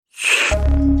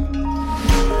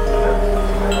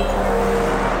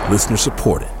Listener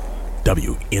supported.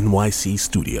 WNYC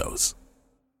Studios.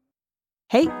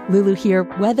 Hey, Lulu here.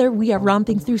 Whether we are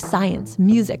romping through science,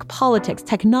 music, politics,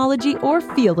 technology, or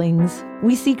feelings,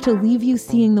 we seek to leave you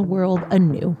seeing the world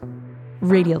anew.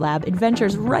 Radiolab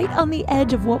adventures right on the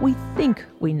edge of what we think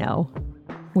we know,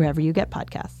 wherever you get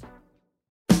podcasts.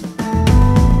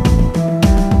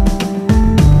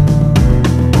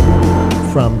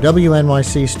 From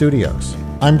WNYC Studios,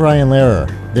 I'm Brian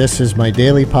Lehrer. This is my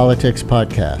daily politics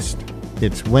podcast.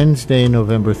 It's Wednesday,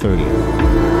 November 30th.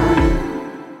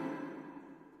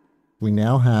 We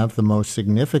now have the most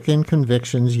significant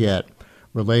convictions yet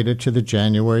related to the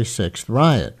January 6th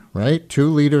riot, right? Two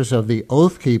leaders of the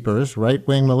Oath Keepers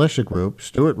right-wing militia group,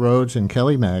 Stewart Rhodes and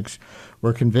Kelly Meggs,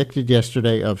 were convicted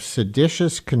yesterday of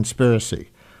seditious conspiracy.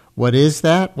 What is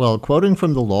that? Well, quoting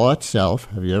from the law itself,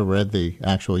 have you ever read the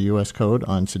actual U.S. Code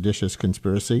on seditious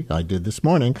conspiracy? I did this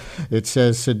morning. It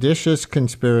says seditious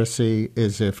conspiracy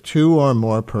is if two or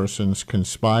more persons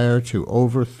conspire to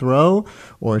overthrow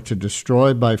or to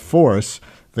destroy by force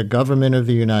the government of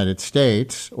the United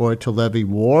States, or to levy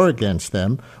war against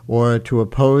them, or to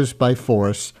oppose by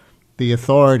force the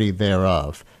authority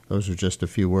thereof. Those are just a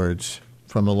few words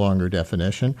from a longer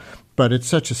definition. But it's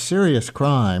such a serious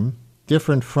crime,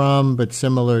 different from but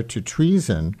similar to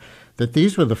treason, that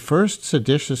these were the first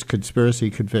seditious conspiracy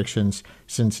convictions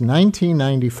since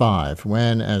 1995,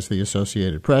 when, as the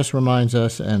Associated Press reminds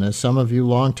us, and as some of you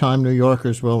longtime New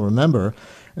Yorkers will remember,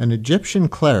 an Egyptian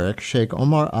cleric, Sheikh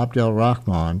Omar Abdel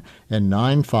Rahman, and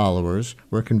 9 followers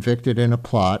were convicted in a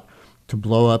plot to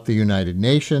blow up the United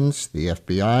Nations, the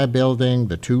FBI building,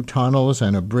 the 2 tunnels,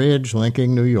 and a bridge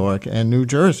linking New York and New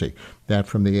Jersey. That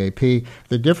from the AP.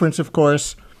 The difference, of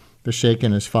course, the Sheikh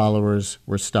and his followers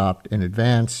were stopped in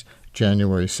advance.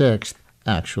 January 6th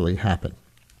actually happened.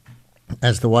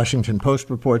 As the Washington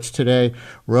Post reports today,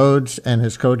 Rhodes and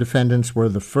his co-defendants were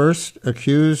the first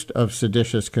accused of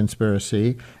seditious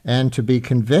conspiracy and to be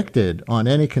convicted on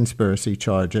any conspiracy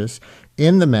charges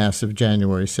in the massive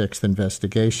January 6th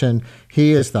investigation.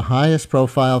 He is the highest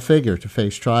profile figure to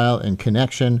face trial in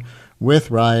connection with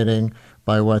rioting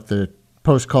by what the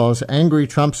Post calls angry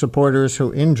Trump supporters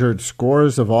who injured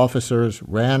scores of officers,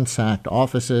 ransacked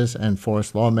offices, and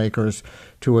forced lawmakers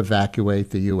to evacuate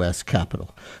the U.S.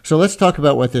 Capitol. So let's talk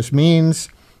about what this means,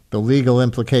 the legal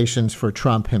implications for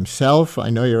Trump himself. I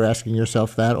know you're asking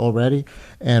yourself that already.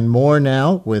 And more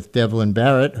now with Devlin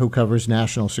Barrett, who covers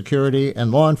national security and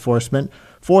law enforcement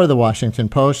for the Washington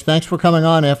Post. Thanks for coming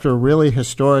on after a really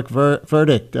historic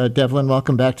verdict. Devlin,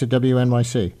 welcome back to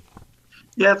WNYC.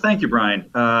 Yeah, thank you, Brian.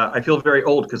 I feel very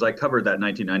old because I covered that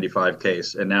 1995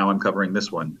 case, and now I'm covering this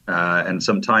one. And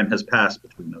some time has passed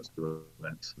between those two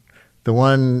events. The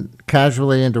one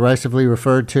casually and derisively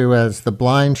referred to as the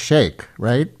blind sheikh,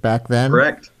 right? Back then?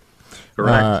 Correct.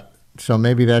 So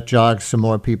maybe that jogs some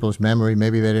more people's memory.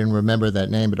 Maybe they didn't remember that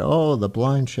name, but the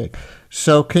blind sheikh.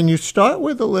 So can you start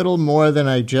with a little more than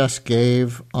I just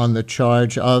gave on the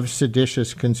charge of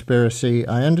seditious conspiracy?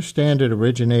 I understand it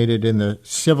originated in the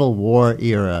Civil War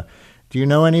era. Do you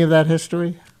know any of that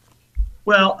history?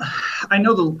 Well, I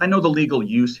know the legal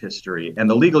use history, and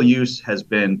the legal use has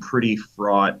been pretty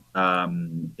fraught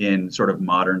in sort of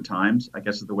modern times, I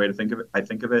guess is the way to think of it. I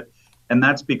think of it. And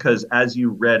that's because, as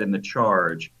you read in the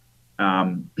charge,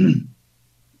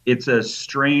 it's a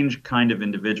strange kind of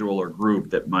individual or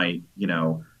group that might,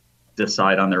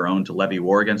 decide on their own to levy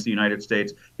war against the United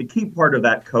States. The key part of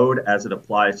that code, as it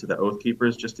applies to the Oath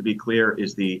Keepers, just to be clear,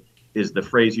 is the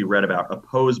phrase you read about: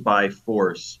 oppose by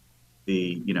force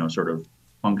the sort of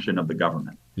function of the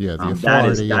government. Yeah, the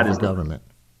authority of the government.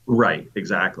 Right,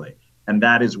 exactly. And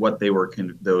that is what they were.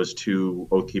 Those 2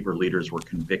 Oath Keeper leaders were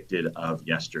convicted of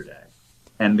yesterday.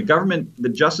 And the government, the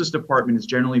Justice Department, is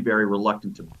generally very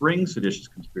reluctant to bring seditious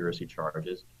conspiracy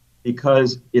charges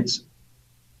because it's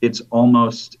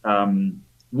almost,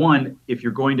 one, if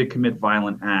you're going to commit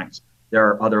violent acts, there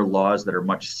are other laws that are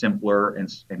much simpler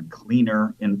and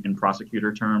cleaner in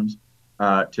prosecutor terms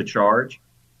to charge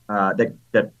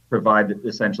that provide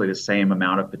essentially the same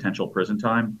amount of potential prison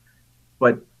time.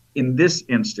 But in this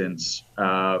instance,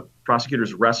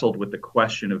 prosecutors wrestled with the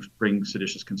question of bringing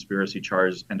seditious conspiracy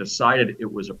charges and decided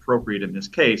it was appropriate in this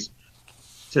case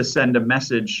to send a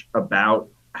message about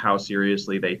how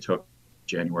seriously they took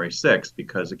January 6th,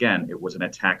 because, again, it was an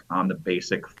attack on the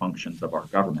basic functions of our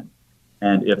government.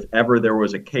 And if ever there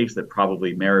was a case that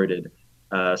probably merited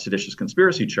a seditious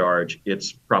conspiracy charge,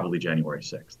 it's probably January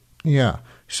 6th. Yeah.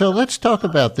 So let's talk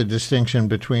about the distinction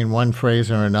between one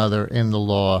phrase or another in the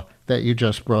law that you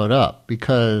just brought up,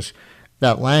 because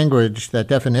that language, that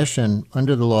definition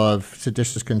under the law of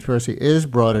seditious conspiracy is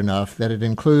broad enough that it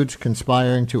includes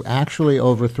conspiring to actually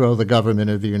overthrow the government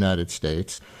of the United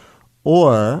States,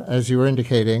 or, as you were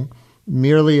indicating,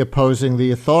 merely opposing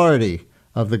the authority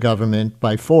of the government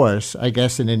by force, I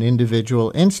guess in an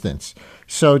individual instance.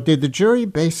 So did the jury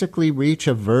basically reach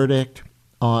a verdict?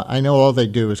 I know all they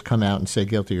do is come out and say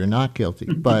guilty or not guilty,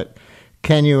 but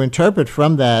can you interpret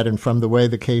from that and from the way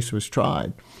the case was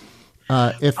tried,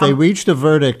 if they reached a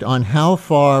verdict on how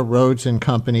far Rhodes and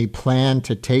Company planned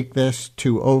to take this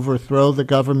to overthrow the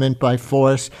government by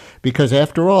force? Because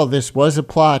after all, this was a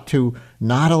plot to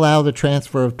not allow the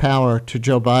transfer of power to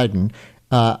Joe Biden.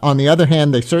 On the other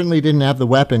hand, they certainly didn't have the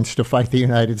weapons to fight the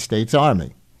United States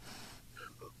Army.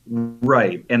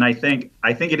 Right. And I think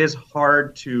it is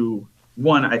hard to,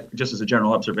 just as a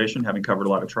general observation, having covered a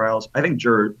lot of trials, I think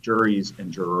juries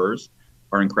and jurors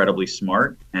are incredibly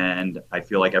smart. And I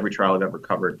feel like every trial I've ever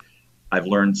covered, I've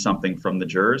learned something from the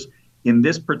jurors. In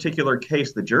this particular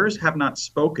case, the jurors have not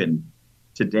spoken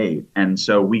to date. And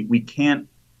so we can't,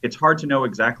 it's hard to know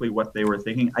exactly what they were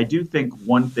thinking. I do think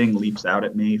one thing leaps out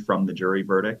at me from the jury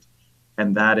verdict,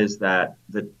 and that is that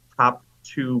the top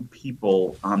two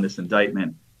people on this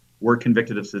indictment were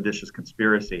convicted of seditious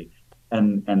conspiracy.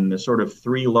 And the sort of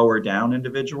three lower down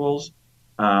individuals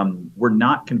were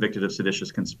not convicted of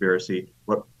seditious conspiracy,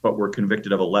 but were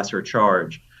convicted of a lesser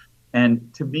charge.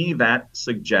 And to me, that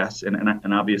suggests,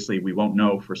 and obviously we won't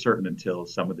know for certain until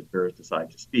some of the jurors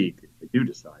decide to speak, if they do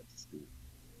decide to speak.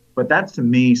 But that to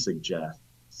me suggests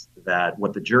that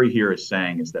what the jury here is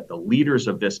saying is that the leaders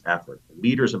of this effort, the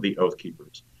leaders of the Oath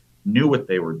Keepers, knew what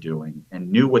they were doing and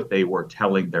knew what they were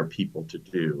telling their people to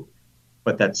do.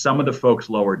 But that some of the folks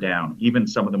lower down, even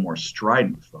some of the more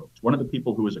strident folks, one of the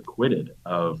people who was acquitted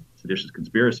of seditious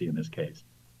conspiracy in this case,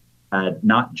 had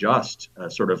not just a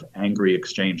sort of angry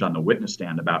exchange on the witness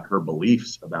stand about her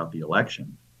beliefs about the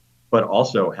election, but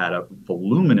also had a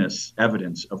voluminous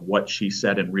evidence of what she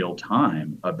said in real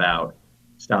time about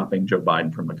stopping Joe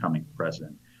Biden from becoming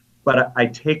president. But I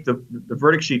take the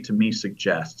verdict sheet to me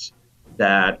suggests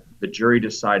that the jury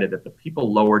decided that the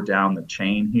people lower down the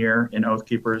chain here in Oath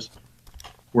Keepers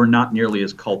were not nearly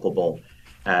as culpable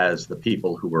as the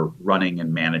people who were running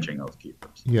and managing Oath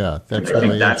Keepers. Yeah, that's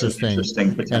really interesting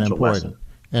and important. Lesson.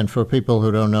 And for people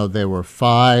who don't know, there were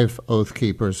 5 Oath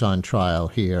Keepers on trial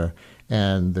here,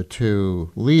 and the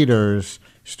 2 leaders,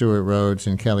 Stewart Rhodes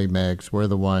and Kelly Meggs, were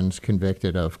the ones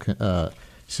convicted of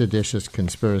seditious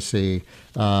conspiracy.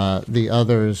 The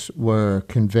others were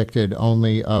convicted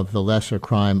only of the lesser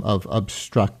crime of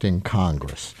obstructing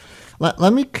Congress.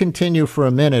 Let me continue for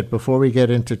a minute before we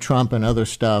get into Trump and other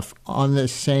stuff on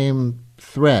this same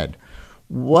thread.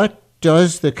 What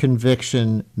does the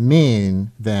conviction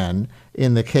mean, then,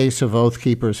 in the case of Oath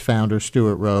Keepers founder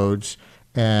Stewart Rhodes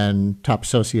and top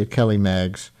associate Kelly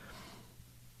Meggs,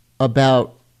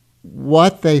 about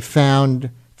what they found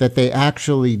that they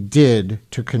actually did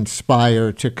to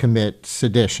conspire to commit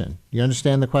sedition? You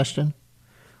understand the question?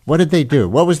 What did they do?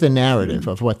 What was the narrative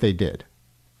of what they did?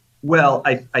 Well,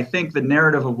 I think the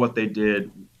narrative of what they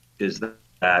did is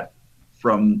that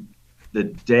from the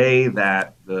day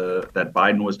that that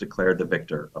Biden was declared the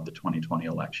victor of the 2020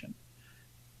 election,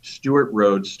 Stewart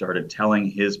Rhodes started telling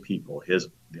his people,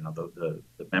 the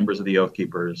members of the Oath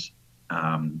Keepers,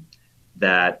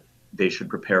 that they should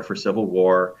prepare for civil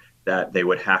war, that they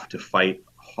would have to fight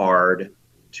hard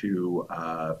to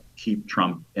keep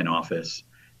Trump in office,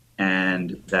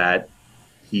 and that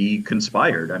he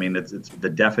conspired. I mean, it's the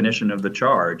definition of the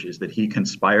charge is that he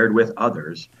conspired with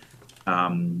others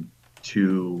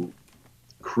to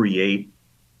create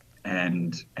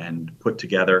and put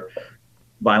together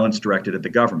violence directed at the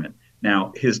government.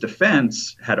 Now, his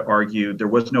defense had argued there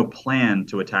was no plan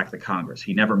to attack the Congress.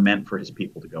 He never meant for his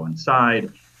people to go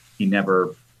inside. He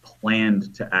never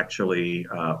planned to actually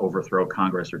overthrow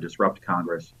Congress or disrupt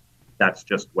Congress. That's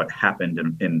just what happened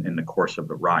in the course of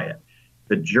the riot.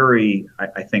 The jury,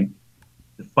 I think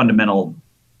the fundamental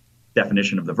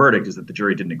definition of the verdict is that the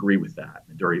jury didn't agree with that.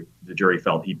 The jury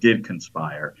felt he did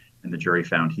conspire, and the jury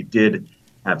found he did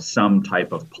have some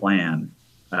type of plan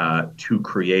to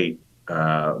create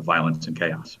violence and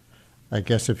chaos. I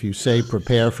guess if you say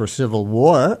prepare for civil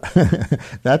war,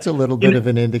 that's a little bit of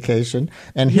an indication.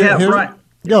 And right.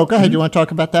 Go ahead. You want to talk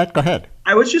about that? Go ahead.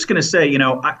 I was just going to say,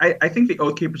 I think the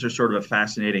Oath Keepers are sort of a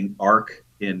fascinating arc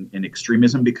in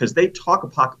extremism because they have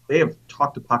talked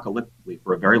apocalyptically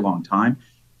for a very long time.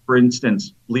 For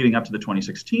instance, leading up to the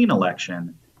 2016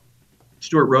 election,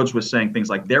 Stewart Rhodes was saying things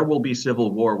like, there will be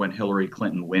civil war when Hillary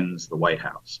Clinton wins the White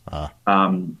House.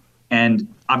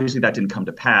 And obviously that didn't come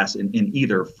to pass in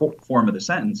either form of the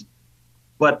sentence.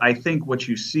 But I think what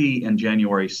you see in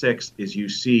January 6th is you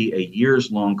see a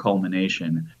years-long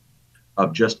culmination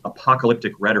of just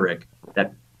apocalyptic rhetoric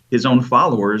that his own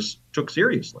followers took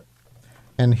seriously.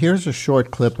 And here's a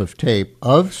short clip of tape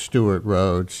of Stewart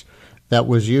Rhodes that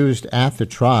was used at the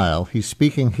trial. He's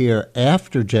speaking here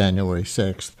after January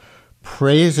 6th,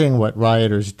 praising what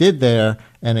rioters did there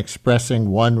and expressing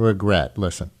one regret.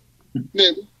 Listen.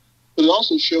 Maybe, but it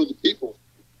also showed the people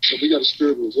that we got a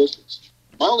spirit of resistance.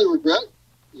 My only regret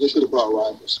is they should have brought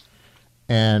rivals.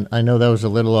 And I know that was a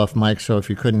little off mic, so if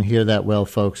you couldn't hear that well,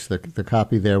 folks, the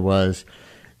copy there was,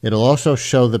 it'll also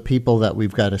show the people that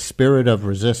we've got a spirit of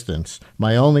resistance.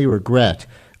 My only regret,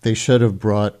 they should have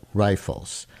brought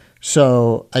rifles.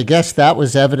 So I guess that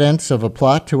was evidence of a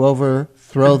plot to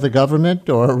overthrow the government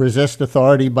or resist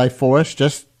authority by force,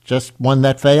 just one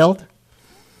that failed?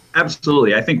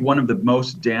 Absolutely. I think one of the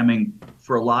most damning,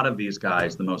 for a lot of these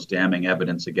guys, the most damning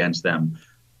evidence against them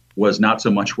was not so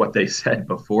much what they said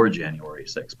before January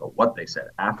 6th, but what they said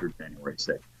after January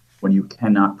 6th, when you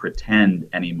cannot pretend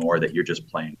anymore that you're just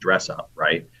playing dress up,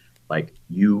 right? Like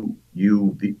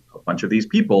a bunch of these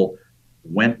people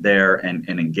went there and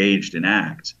engaged in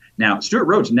acts. Now, Stewart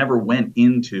Rhodes never went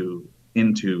into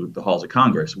the halls of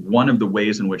Congress. One of the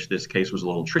ways in which this case was a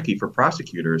little tricky for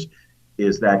prosecutors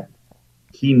is that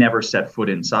he never set foot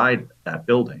inside that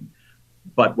building.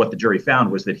 But what the jury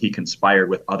found was that he conspired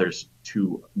with others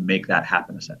to make that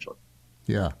happen, essentially.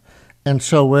 Yeah. And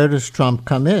so where does Trump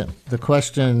come in? The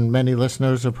question many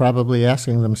listeners are probably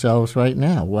asking themselves right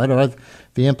now. What are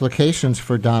the implications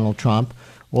for Donald Trump?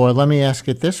 Or let me ask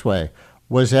it this way.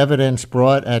 Was evidence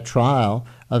brought at trial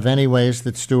of any ways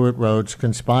that Stewart Rhodes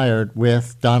conspired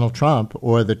with Donald Trump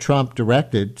or that Trump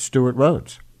directed Stewart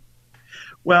Rhodes?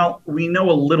 Well, we know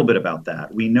a little bit about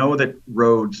that. We know that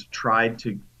Rhodes tried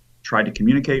to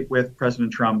communicate with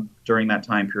President Trump during that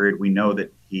time period. We know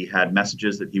that he had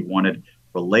messages that he wanted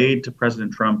relayed to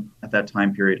President Trump at that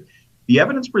time period. The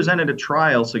evidence presented at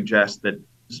trial suggests that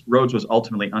Rhodes was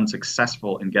ultimately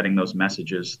unsuccessful in getting those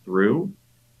messages through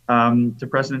to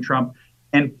President Trump.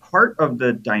 And part of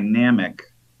the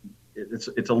dynamic,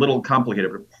 it's a little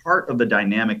complicated, but part of the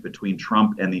dynamic between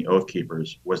Trump and the Oath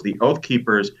Keepers was the Oath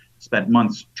Keepers spent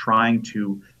months trying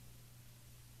to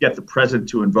get the president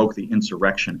to invoke the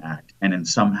Insurrection Act and then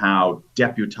somehow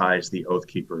deputize the Oath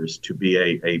Keepers to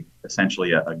be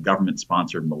essentially a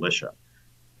government-sponsored militia.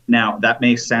 Now, that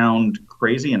may sound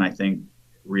crazy, and I think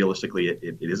realistically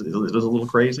it is a little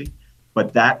crazy,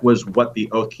 but that was what the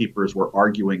Oath Keepers were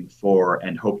arguing for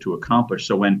and hoped to accomplish.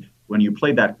 So when you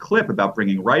played that clip about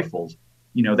bringing rifles,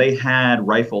 they had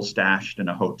rifles stashed in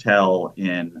a hotel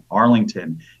in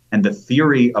Arlington, and the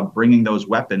theory of bringing those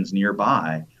weapons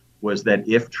nearby was that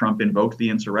if Trump invoked the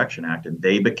Insurrection Act and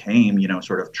they became,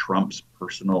 sort of Trump's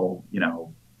personal,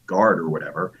 guard or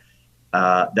whatever,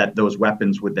 that those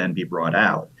weapons would then be brought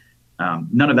out.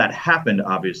 None of that happened,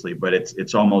 obviously, but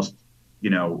it's almost,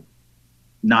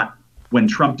 not when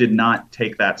Trump did not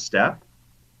take that step,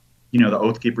 the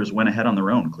Oath Keepers went ahead on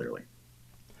their own, clearly.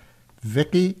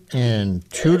 Vicky in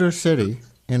Tudor City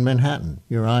in Manhattan.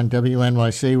 You're on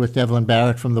WNYC with Devlin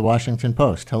Barrett from the Washington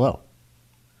Post. Hello.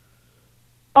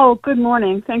 Oh, good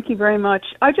morning. Thank you very much.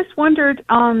 I just wondered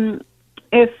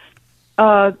if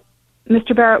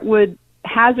Mr. Barrett would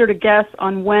hazard a guess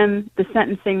on when the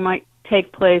sentencing might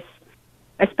take place,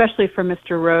 especially for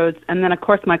Mr. Rhodes. And then, of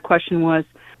course, my question was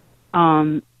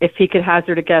if he could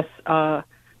hazard a guess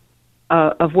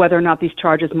of whether or not these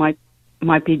charges might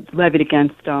be levied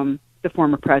against the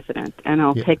former president. And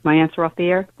I'll take my answer off the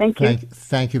air. Thank you.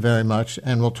 Thank you very much.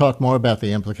 And we'll talk more about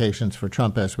the implications for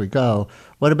Trump as we go.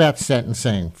 What about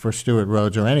sentencing for Stewart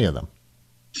Rhodes or any of them?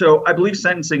 So I believe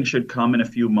sentencing should come in a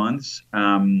few months.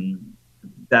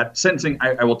 That sentencing,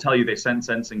 I will tell you, they send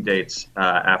sentencing dates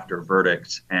after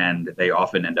verdicts, and they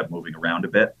often end up moving around a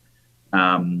bit.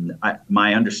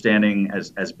 My understanding,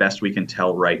 as best we can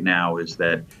tell right now, is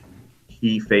that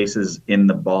he faces in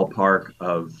the ballpark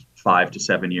of 5 to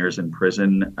 7 years in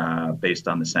prison, based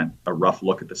on a rough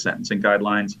look at the sentencing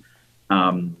guidelines.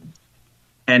 And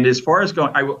as far as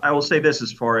going, I will say this: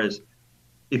 as far as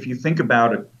if you think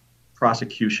about a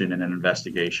prosecution and an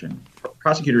investigation,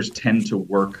 prosecutors tend to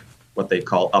work what they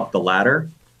call up the ladder,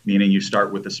 meaning you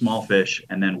start with the small fish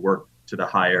and then work to the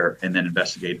higher, and then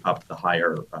investigate up the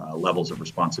higher levels of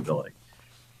responsibility.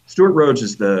 Stewart Rhodes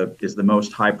is the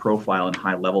most high-profile and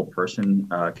high-level person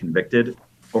convicted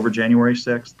over January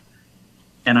 6th.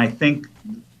 And I think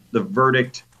the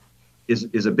verdict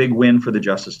is a big win for the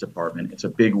Justice Department. It's a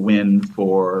big win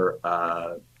for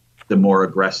the more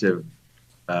aggressive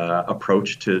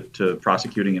approach to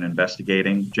prosecuting and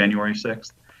investigating January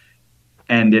 6th.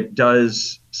 And it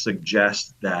does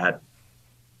suggest that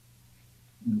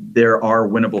there are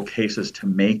winnable cases to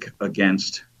make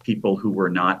against people who were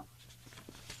not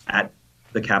at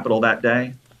the Capitol that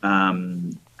day.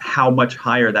 How much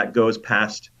higher that goes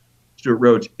past Stewart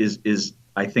Rhodes is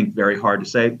I think very hard to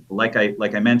say. Like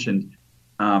I mentioned,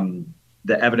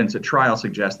 the evidence at trial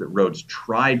suggests that Rhodes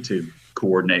tried to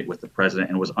coordinate with the president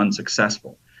and was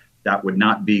unsuccessful. That would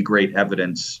not be great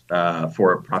evidence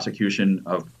for a prosecution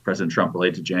of President Trump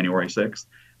related to January 6th.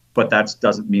 But that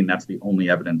doesn't mean that's the only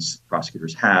evidence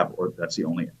prosecutors have, or that's the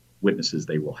only witnesses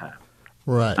they will have.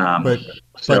 Right.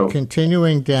 But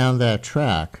continuing down that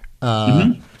track,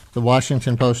 the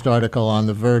Washington Post article on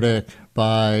the verdict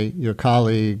by your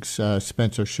colleagues,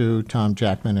 Spencer Shue, Tom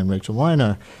Jackman, and Rachel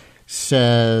Weiner,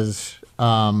 says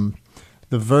the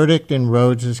verdict in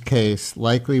Rhodes's case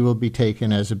likely will be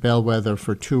taken as a bellwether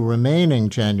for two remaining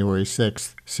January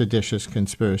 6th seditious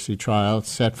conspiracy trials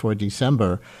set for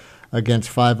December against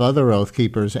five other Oath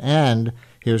Keepers and,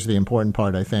 here's the important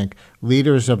part, I think,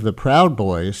 leaders of the Proud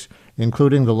Boys,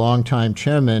 including the longtime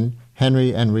chairman,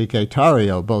 Henry Enrique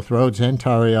Tarrio. Both Rhodes and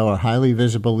Tarrio are highly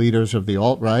visible leaders of the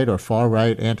alt-right or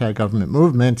far-right anti-government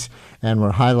movements and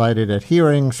were highlighted at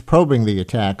hearings probing the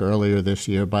attack earlier this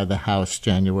year by the House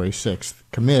January 6th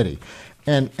committee.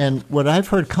 And what I've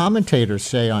heard commentators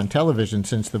say on television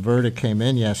since the verdict came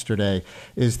in yesterday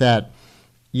is that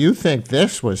you think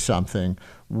this was something.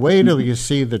 Wait till you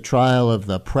see the trial of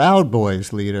the Proud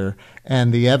Boys leader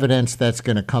and the evidence that's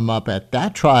going to come up at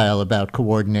that trial about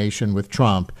coordination with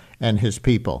Trump and his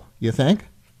people. You think?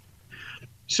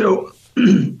 So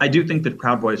I do think that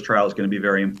Proud Boys trial is going to be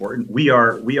very important. We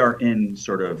are in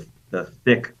sort of the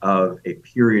thick of a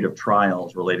period of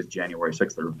trials related to January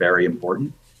 6th that are very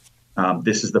important.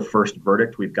 This is the first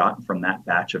verdict we've gotten from that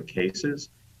batch of cases.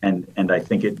 And I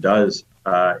think it does,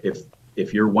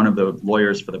 if you're one of the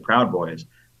lawyers for the Proud Boys,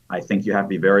 I think you have to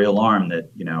be very alarmed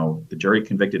that, the jury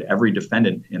convicted every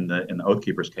defendant in the Oath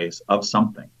Keepers case of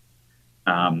something.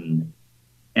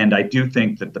 And I do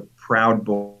think that the Proud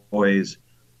Boys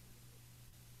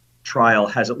trial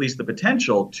has at least the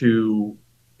potential to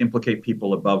implicate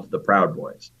people above the Proud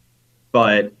Boys.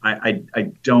 But I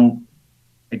don't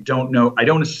know. I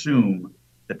don't assume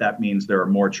that means there are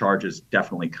more charges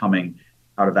definitely coming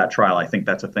out of that trial. I think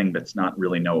that's a thing that's not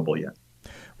really knowable yet.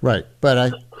 Right.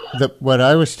 But what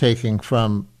I was taking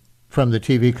from the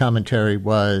TV commentary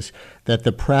was that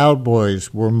the Proud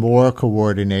Boys were more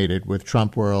coordinated with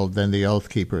Trump World than the Oath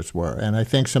Keepers were. And I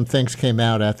think some things came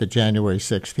out at the January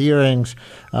 6th hearings.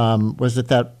 Was it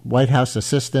that White House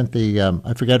assistant,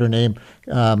 I forget her name,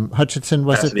 Hutchinson,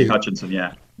 was Cassidy it? Hutchinson,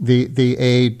 yeah. The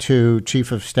aide to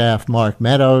Chief of Staff Mark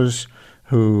Meadows,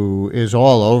 who is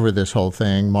all over this whole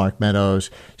thing, Mark Meadows,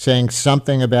 saying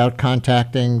something about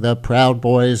contacting the Proud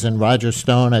Boys and Roger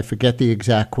Stone. I forget the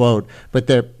exact quote, but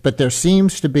there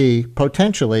seems to be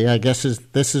potentially, I guess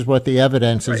this is what the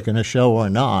evidence is going to show or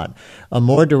not, a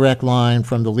more direct line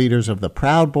from the leaders of the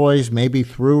Proud Boys, maybe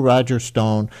through Roger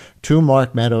Stone, to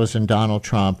Mark Meadows and Donald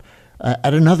Trump,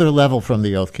 at another level from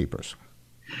the Oath Keepers.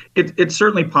 It's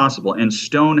certainly possible, and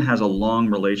Stone has a long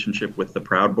relationship with the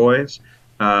Proud Boys.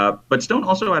 But Stone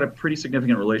also had a pretty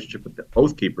significant relationship with the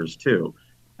Oath Keepers, too.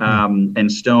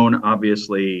 And Stone,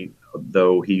 obviously,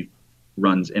 though he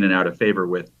runs in and out of favor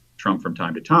with Trump from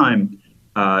time to time,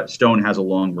 Stone has a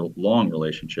long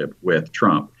relationship with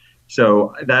Trump.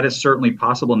 So that is certainly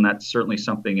possible, and that's certainly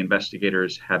something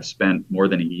investigators have spent more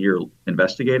than a year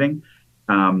investigating.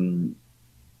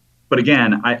 But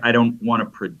again, I don't want to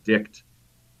predict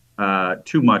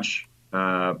too much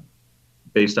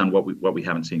based on what we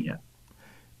haven't seen yet.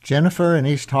 Jennifer in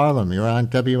East Harlem, you're on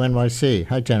WNYC.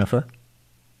 Hi, Jennifer.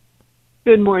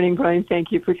 Good morning, Brian.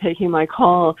 Thank you for taking my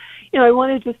call. I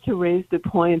wanted just to raise the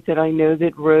point that I know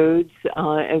that Rhodes,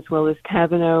 as well as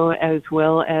Kavanaugh, as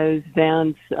well as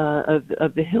Vance of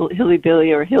the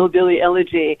Hillbilly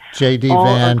Elegy. J.D.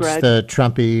 Vance, the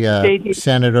Trumpy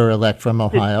senator-elect from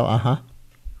Ohio.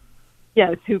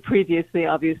 Yes, who previously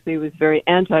obviously was very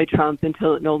anti-Trump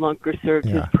until it no longer served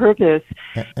his purpose.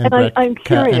 I'm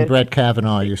curious. And Brett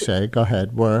Kavanaugh, you say. Go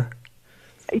ahead.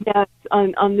 Yes,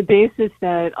 on the basis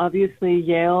that obviously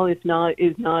Yale is not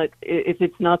if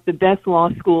it's not the best law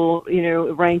school,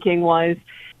 ranking wise,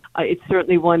 it's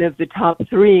certainly one of the top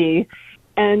three.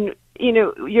 And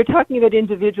you're talking about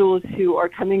individuals who are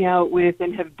coming out with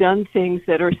and have done things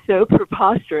that are so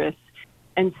preposterous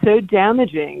and so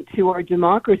damaging to our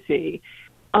democracy.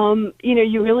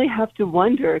 You really have to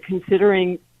wonder,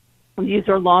 considering these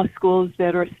are law schools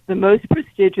that are the most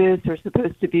prestigious, are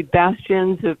supposed to be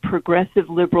bastions of progressive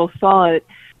liberal thought.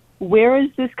 Where is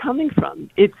this coming from?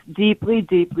 It's deeply,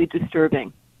 deeply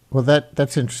disturbing. Well,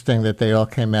 that's interesting that they all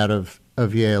came out of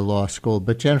Yale Law School.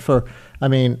 But Jennifer,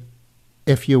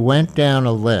 if you went down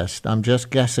a list, I'm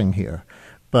just guessing here,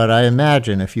 but I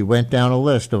imagine if you went down a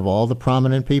list of all the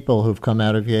prominent people who've come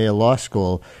out of Yale Law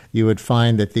School, you would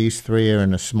find that these three are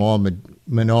in a small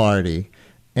minority.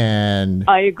 And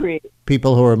I agree.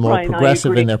 People who are more Brian,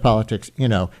 progressive in their politics,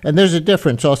 and there's a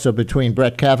difference also between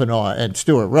Brett Kavanaugh and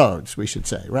Stewart Rhodes, we should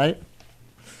say, right?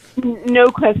 No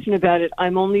question about it.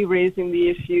 I'm only raising the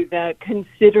issue that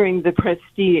considering the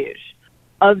prestige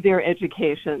of their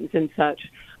educations and such,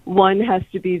 one has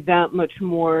to be that much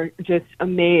more just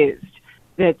amazed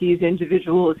that these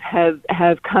individuals have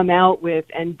come out with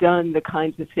and done the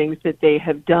kinds of things that they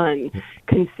have done,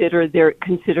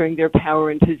 considering their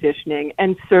power and positioning,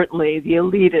 and certainly the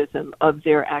elitism of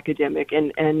their academic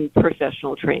and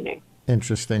professional training.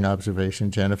 Interesting observation,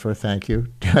 Jennifer. Thank you.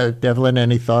 Devlin,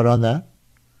 any thought on that?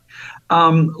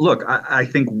 Look, I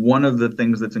think one of the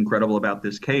things that's incredible about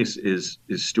this case is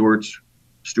Stewart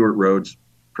Rhodes'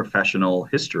 professional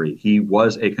history. He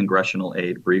was a congressional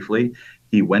aide briefly.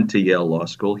 He went to Yale Law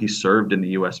School. He served in the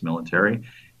U.S. military,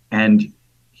 and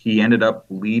he ended up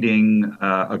leading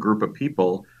a group of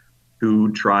people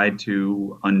who tried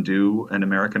to undo an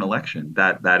American election.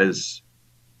 That is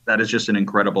just an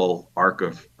incredible arc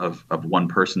of one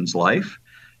person's life,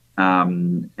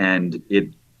 and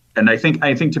I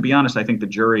think to be honest, I think the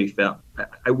jury felt.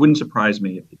 It wouldn't surprise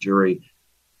me if the jury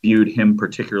viewed him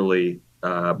particularly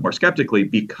more skeptically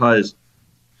because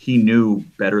he knew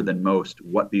better than most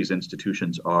what these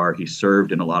institutions are. He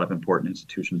served in a lot of important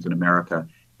institutions in America,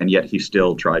 and yet he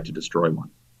still tried to destroy one.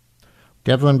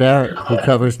 Devlin Barrett, who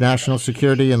covers national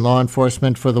security and law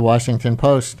enforcement for The Washington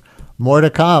Post. More to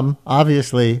come,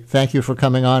 obviously. Thank you for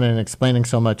coming on and explaining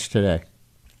so much today.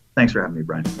 Thanks for having me,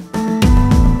 Brian.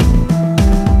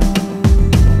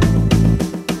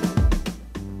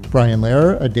 Brian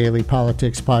Lehrer, a daily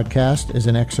politics podcast, is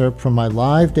an excerpt from my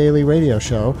live daily radio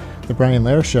show, The Brian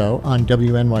Lehrer Show, on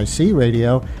WNYC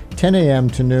Radio, 10 a.m.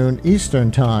 to noon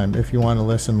Eastern Time, if you want to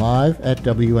listen live at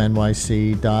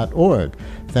wnyc.org.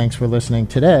 Thanks for listening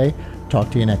today.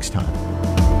 Talk to you next time.